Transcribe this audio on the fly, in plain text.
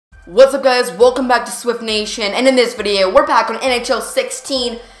What's up, guys? Welcome back to Swift Nation, and in this video we're back on NHL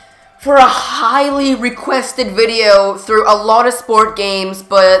 16 for a highly requested video through a lot of sport games.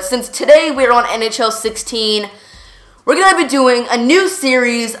 But since today we're on NHL 16, we're gonna be doing a new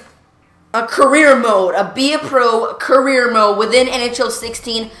series, a career mode, a Be a Pro career mode within NHL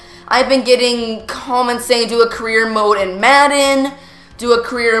 16. I've been getting comments saying do a career mode in Madden, do a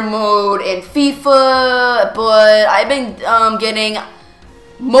career mode in FIFA, but I've been getting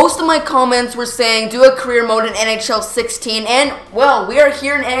most of my comments were saying do a career mode in NHL 16, and well, we are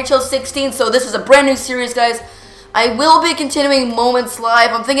here in NHL 16, so this is a brand new series, guys. I will be continuing Moments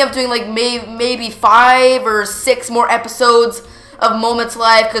Live. I'm thinking of doing like maybe 5 or 6 more episodes of Moments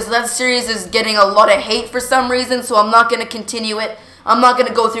Live, because that series is getting a lot of hate for some reason, so I'm not going to continue it. I'm not going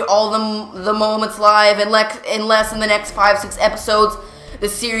to go through all the Moments Live unless in the next 5-6 episodes the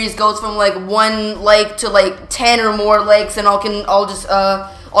series goes from like 1 like to like 10 or more likes, and I'll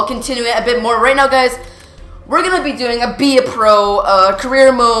continue it a bit more. Right now, guys, we're gonna be doing a Be a Pro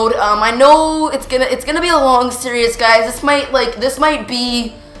career mode. I know it's gonna be a long series, guys. This might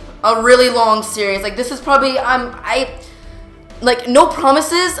be a really long series. Like, this is probably like, no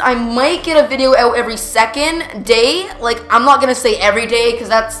promises. I might get a video out every second day. Like, I'm not gonna say every day, because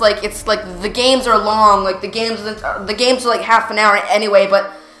that's like, it's like the games are long. Like, the games are like half an hour anyway.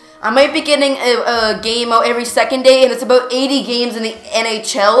 But I might be getting a game out every second day, and it's about 80 games in the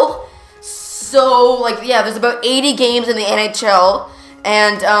NHL. So, like, yeah, there's about 80 games in the NHL,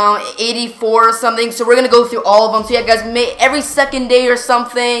 and 84 or something. So we're gonna go through all of them. So yeah, guys, every second day or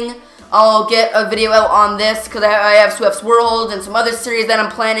something, I'll get a video out on this, because I have Swift's World and some other series that I'm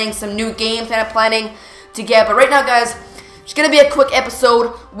planning, some new games that I'm planning to get. But right now, guys, it's going to be a quick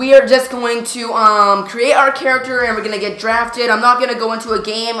episode. We are just going to create our character, and we're going to get drafted. I'm not going to go into a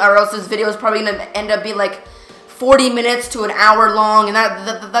game, or else this video is probably going to end up being like 40 minutes to an hour long, and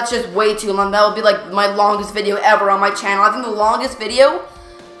that's just way too long. That will be like my longest video ever on my channel. I think the longest video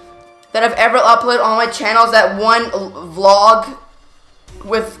that I've ever uploaded on my channel is that one vlog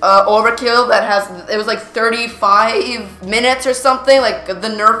with Overkill that it was like 35 minutes or something, like the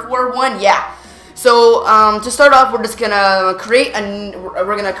Nerf War one. Yeah. So to start off, we're just gonna create a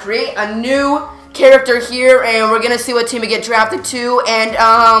new character here, and we're gonna see what team we get drafted to. And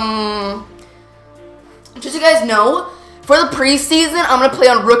just so you guys know, for the preseason, I'm gonna play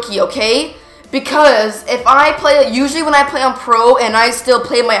on rookie, okay? Because if I play, usually when I play on pro and I still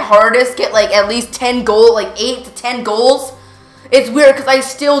play my hardest, get like at least 10 goals, like 8 to 10 goals. It's weird because I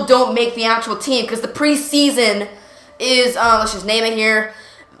still don't make the actual team, because the preseason is, let's just name it here.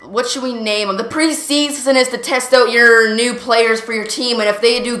 What should we name them? The preseason is to test out your new players for your team, and if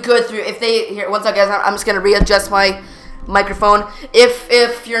they do good here, one second, guys, I'm just going to readjust my microphone.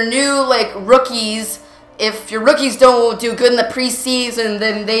 If your new, like, rookies, if your rookies don't do good in the preseason,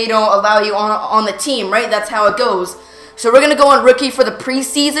 then they don't allow you on the team, right? That's how it goes. So we're going to go on rookie for the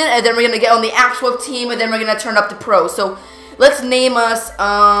preseason, and then we're going to get on the actual team, and then we're going to turn up to pro. So let's name us.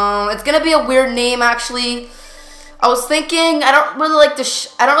 It's gonna be a weird name, actually. I was thinking I don't really like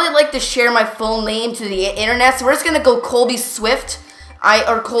to share my full name to the internet, so we're just gonna go Colby Swift.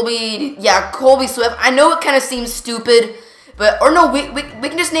 Colby Swift. I know it kind of seems stupid, but we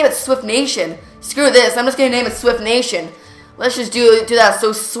can just name it Swift Nation. Screw this. I'm just gonna name it Swift Nation. Let's just do that.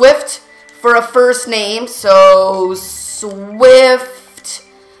 So Swift for a first name. So Swift,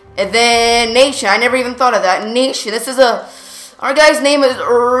 and then Nation. I never even thought of that. Nation. Our guy's name is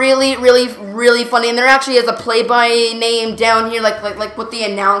really funny, and there actually is a play-by name down here, like what the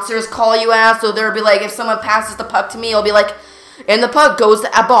announcers call you as. So there'll be like, if someone passes the puck to me, it'll be like, and the puck goes to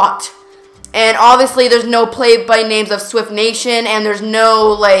Abbott. And obviously there's no play-by names of Swift Nation, and there's no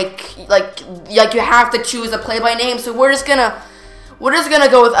like you have to choose a play-by name. So we're just gonna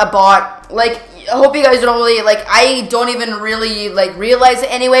go with Abbott. Like, I hope you guys don't really, like, I don't even really like realize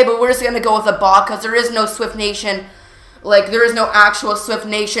it anyway, but we're just gonna go with Abbott, because there is no Swift Nation. Like, there is no actual Swift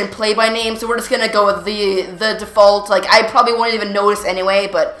Nation play-by name, so we're just gonna go with the default. Like, I probably won't even notice anyway,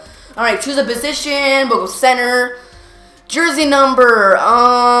 but alright, choose a position. We'll go center. Jersey number,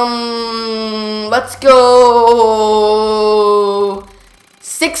 let's go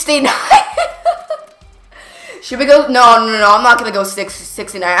 69. Should we go? No, I'm not gonna go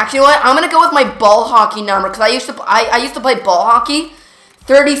 69. Actually, you know what? I'm gonna go with my ball hockey number, because I used to play ball hockey.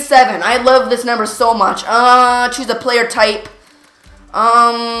 37. I love this number so much. Choose a player type.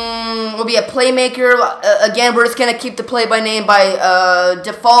 Will be a playmaker. Again, we're just gonna keep the play by name by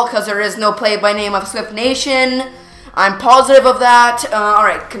default, because there is no play by name of Swift Nation. I'm positive of that. All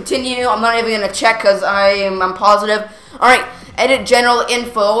right, continue. I'm not even gonna check because I'm positive. All right, edit general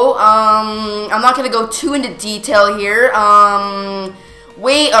info. I'm not gonna go too into detail here.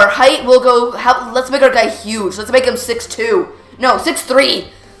 Weight or height, we'll go, let's make our guy huge. Let's make him 6'2". No, 6'3".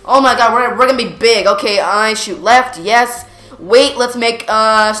 Oh my god, we're gonna be big. Okay, I shoot left, yes. Weight, let's make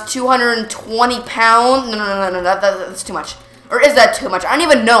 220 pounds. No, that's too much. Or is that too much? I don't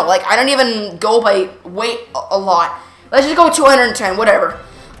even know. Like, I don't even go by weight a lot. Let's just go 210, whatever.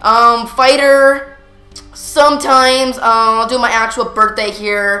 Fighter, sometimes I'll do my actual birthday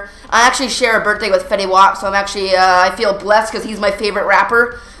here. I actually share a birthday with Fetty Wap, so I'm actually, I feel blessed because he's my favorite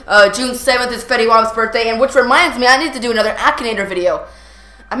rapper. June 7th is Fetty Wap's birthday, and which reminds me, I need to do another Akinator video.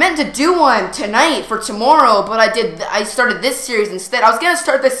 I meant to do one tonight for tomorrow, but I started this series instead. I was going to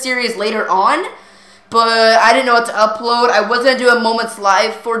start this series later on, but I didn't know what to upload. I was going to do a Moments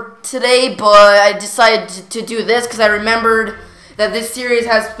Live for today, but I decided to do this because I remembered that this series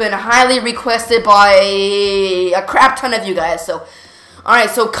has been highly requested by a crap ton of you guys. So,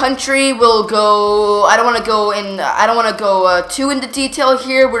 alright, so country will go, I don't want to go too into detail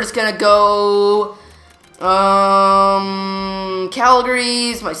here. We're just going to go,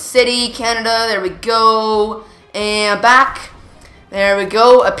 Calgary's my city, Canada, there we go, and back, there we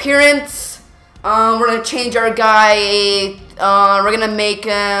go, appearance, we're going to change our guy, we're going to make,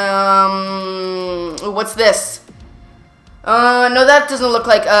 what's this, no, that doesn't look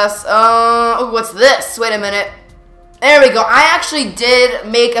like us, what's this, wait a minute, there we go. I actually did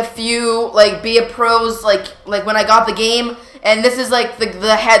make a few, like, Be a Pros, like when I got the game, and this is, like,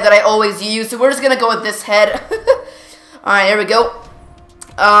 the head that I always use, so we're just gonna go with this head. Alright, here we go.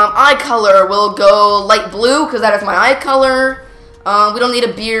 Eye color, we'll go light blue, because that is my eye color. We don't need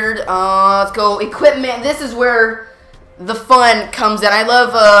a beard. Let's go equipment. This is where the fun comes in. I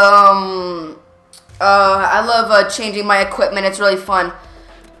love changing my equipment. It's really fun.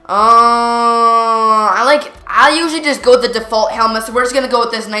 I usually just go with the default helmet, so we're just gonna go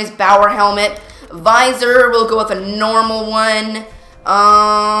with this nice Bauer helmet. Visor, we'll go with a normal one.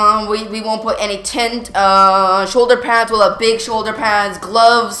 We won't put any tint. Shoulder pads, we'll have big shoulder pads.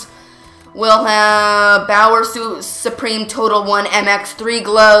 Gloves, we'll have Bauer Supreme Total 1 MX3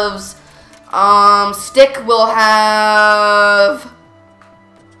 gloves. Stick, we'll have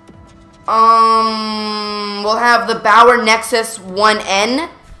the Bauer Nexus 1N.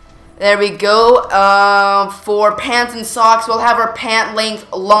 There we go. For pants and socks, we'll have our pant length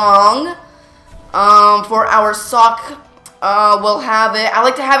long. For our sock, we'll have it, I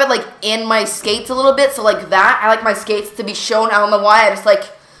like to have it, like, in my skates a little bit, so like that. I like my skates to be shown. I don't know why,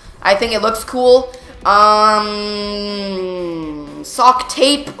 I think it looks cool. Sock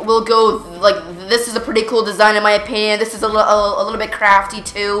tape, we'll go, like, this is a pretty cool design in my opinion. This is a little bit crafty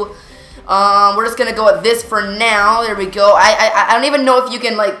too. We're just gonna go with this for now. There we go. I don't even know if you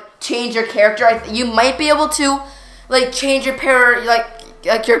can, like, change your character. You might be able to, like, change your like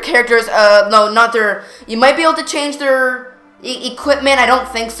your characters, no, not their, you might be able to change their equipment. I don't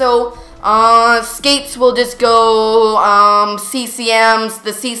think so. Skates will just go, CCMs,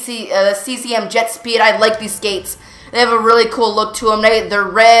 the CCM Jet Speed. I like these skates. They have a really cool look to them. They're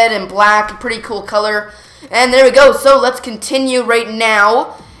red and black, pretty cool color. And there we go. So let's continue right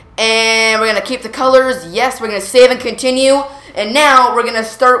now. And we're going to keep the colors. Yes, we're going to save and continue. And now we're going to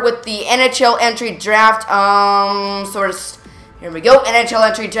start with the NHL entry draft. Here we go, NHL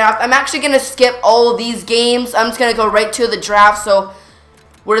entry draft. I'm actually going to skip all of these games. I'm just going to go right to the draft. So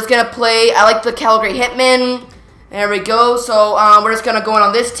we're just going to play, I like the Calgary Hitmen. There we go. So we're just going to go in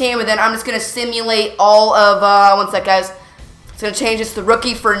on this team. And then I'm just going to simulate all of, one sec guys. It's going to change this to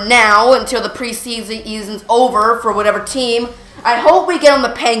rookie for now until the preseason's over for whatever team. I hope we get on the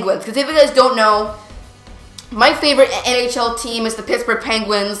Penguins. Because if you guys don't know, my favorite NHL team is the Pittsburgh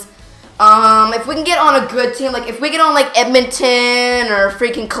Penguins. If we can get on a good team, like if we get on like Edmonton or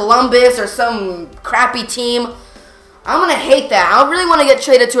freaking Columbus or some crappy team, I'm going to hate that. I really want to get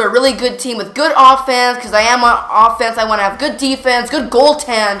traded to a really good team with good offense, because I am on offense. I want to have good defense, good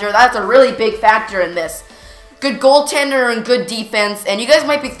goaltender. That's a really big factor in this. Good goaltender and good defense. And you guys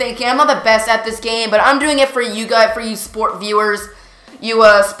might be thinking, I'm not the best at this game, but I'm doing it for you guys, for you sport viewers, you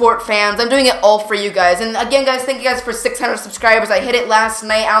sport fans. I'm doing it all for you guys. And again, guys, thank you guys for 600 subscribers. I hit it last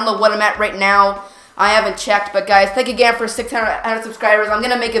night. I don't know what I'm at right now. I haven't checked. But guys, thank you again for 600 subscribers. I'm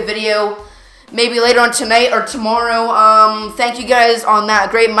going to make a video maybe later on tonight or tomorrow. Thank you guys on that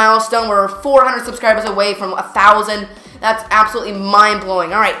great milestone. We're 400 subscribers away from 1,000. That's absolutely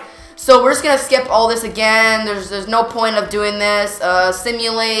mind-blowing. All right. So we're just going to skip all this again. There's no point of doing this.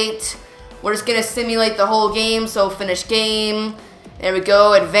 Simulate. We're just going to simulate the whole game. So finish game. There we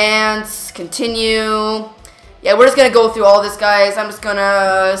go, advance, continue. Yeah, we're just going to go through all this, guys. I'm just going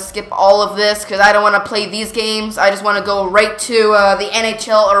to skip all of this because I don't want to play these games. I just want to go right to the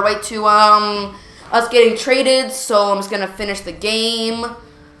NHL or right to us getting traded, so I'm just going to finish the game.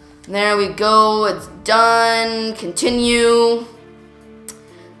 There we go. It's done. Continue.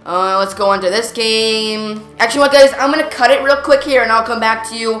 Let's go on to this game. Actually, what, guys? I'm going to cut it real quick here, and I'll come back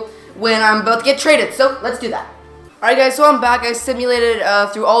to you when I'm about to get traded. So, let's do that. Alright, guys, so I'm back. I simulated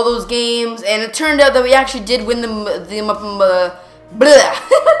through all those games, and it turned out that we actually did win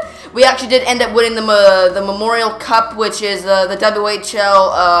we actually did end up winning the Memorial Cup, which is the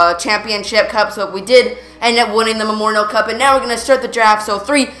WHL Championship Cup. So we did end up winning the Memorial Cup, and now we're going to start the draft. So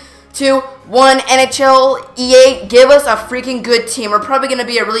 3, 2, 1, NHL, EA, give us a freaking good team. We're probably going to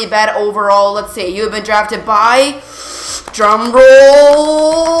be a really bad overall. Let's see. You have been drafted by... Drum roll!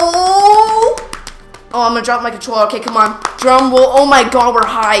 Oh, I'm going to drop my controller. Okay, come on. Drum roll. Oh, my God, we're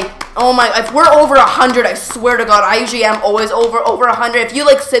high. Oh, my. If we're over 100, I swear to God, I usually am always over 100. If you,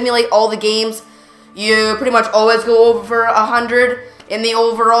 like, simulate all the games, you pretty much always go over 100 in the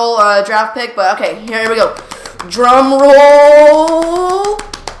overall draft pick. But, okay, here we go. Drum roll.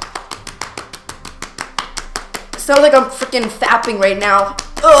 Sounds like I'm freaking fapping right now.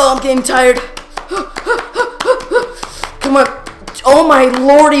 Oh, I'm getting tired. Come on. Oh my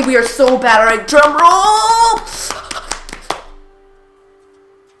lordy, we are so bad. Alright, drum roll!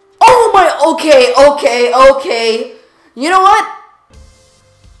 Oh my, okay. You know what?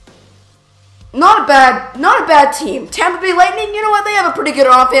 Not a bad team. Tampa Bay Lightning, you know what? They have a pretty good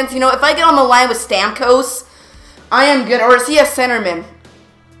offense. You know, if I get on the line with Stamkos, I am good. Or is he a centerman?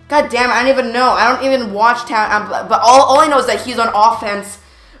 God damn it, I don't even know. I don't even watch but all I know is that he's on offense.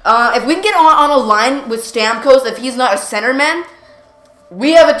 If we can get on a line with Stamkos, if he's not a centerman,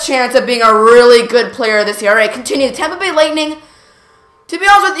 we have a chance of being a really good player this year. All right, continue. Tampa Bay Lightning, to be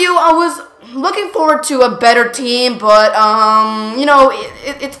honest with you, I was looking forward to a better team, but, you know,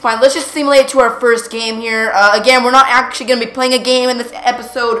 it's fine. Let's just simulate to our first game here. Again, we're not actually going to be playing a game in this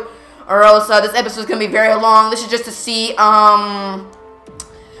episode, or else this episode is going to be very long. This is just to see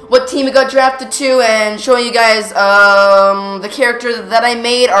what team we got drafted to and showing you guys the characters that I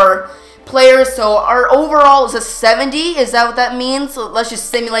made are players. So our overall is a 70. Is that what that means? So let's just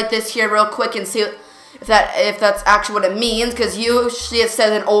simulate this here real quick and see if that's actually what it means, because usually it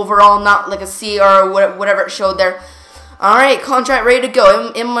says an overall, not like a C or whatever it showed there. All right, contract ready to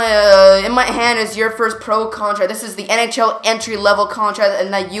go. In my hand is your first pro contract. This is the NHL entry level contract,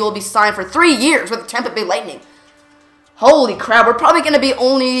 and that you will be signed for 3 years with the Tampa Bay Lightning. Holy crap, we're probably going to be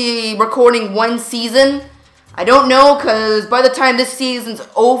only recording 1 season. I don't know, because by the time this season's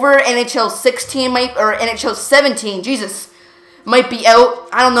over, NHL 16 might, or NHL 17, Jesus, might be out.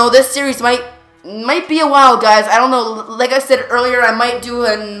 I don't know, this series might be a while, guys. I don't know, like I said earlier, I might do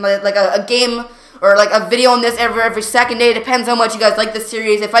a game, or like a video on this every second day. It depends how much you guys like this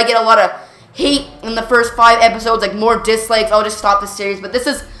series. If I get a lot of hate in the first 5 episodes, like more dislikes, I'll just stop the series. But this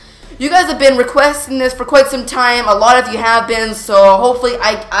is... You guys have been requesting this for quite some time. A lot of you have been, so hopefully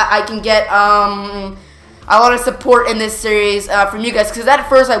I can get a lot of support in this series from you guys. Because at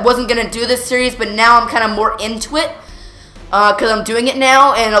first I wasn't going to do this series, but now I'm kind of more into it. Because I'm doing it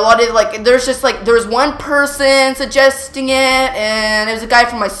now, and a lot of, like, there's one person suggesting it, and it was a guy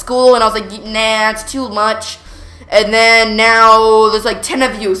from my school, and I was like, nah, it's too much. And then now there's like 10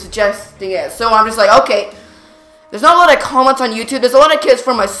 of you suggesting it. So I'm just like, okay. There's not a lot of comments on YouTube. There's a lot of kids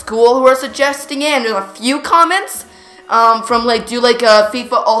from my school who are suggesting it, and there's a few comments from like do like a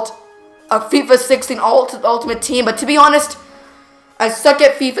FIFA 16 Ultimate Team. But to be honest, I suck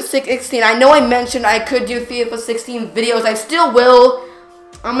at FIFA 16. I know I mentioned I could do FIFA 16 videos. I still will.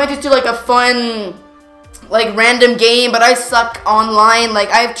 I might just do like a fun, like random game, but I suck online. Like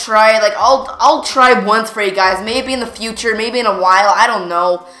I've tried. Like I'll try once for you guys. Maybe in the future. Maybe in a while. I don't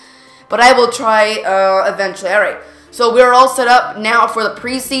know. But I will try eventually. Alright, so we're all set up now for the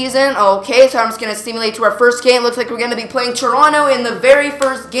preseason. Okay, so I'm just going to simulate to our first game. Looks like we're going to be playing Toronto in the very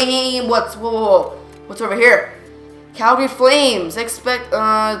first game. What's over here? Calgary Flames. Expect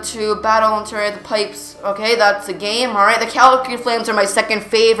to battle Ontario the Pipes. Okay, that's a game. Alright, the Calgary Flames are my second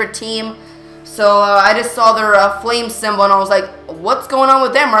favorite team. So I just saw their flame symbol and I was like, what's going on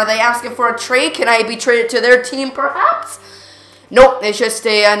with them? Are they asking for a trade? Can I be traded to their team perhaps? Nope, it's just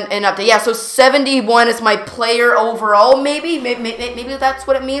an update. Yeah, so 71 is my player overall, maybe that's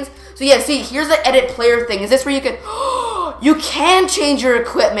what it means. So yeah, see, here's the edit player thing. Is this where you can, you can change your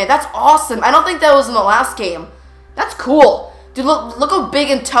equipment? That's awesome. I don't think that was in the last game. That's cool. Dude, look how big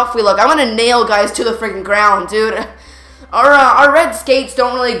and tough we look. I'm gonna nail guys to the freaking ground, dude. Our red skates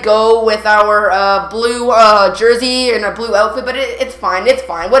don't really go with our blue jersey and our blue outfit, but it's fine,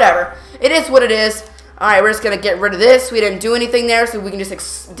 whatever. It is what it is. Alright, we're just going to get rid of this. We didn't do anything there, so we can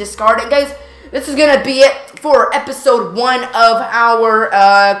just discard it. Guys, this is going to be it for episode 1 of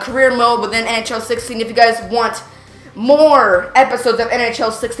our career mode within NHL 16. If you guys want more episodes of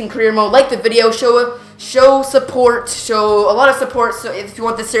NHL 16 career mode, like the video, show support, show a lot of support, so if you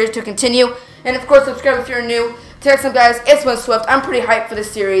want this series to continue. And of course, subscribe if you're new. Tell some guys, it's Swift. I'm pretty hyped for this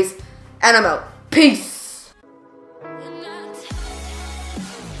series, and I'm out. Peace.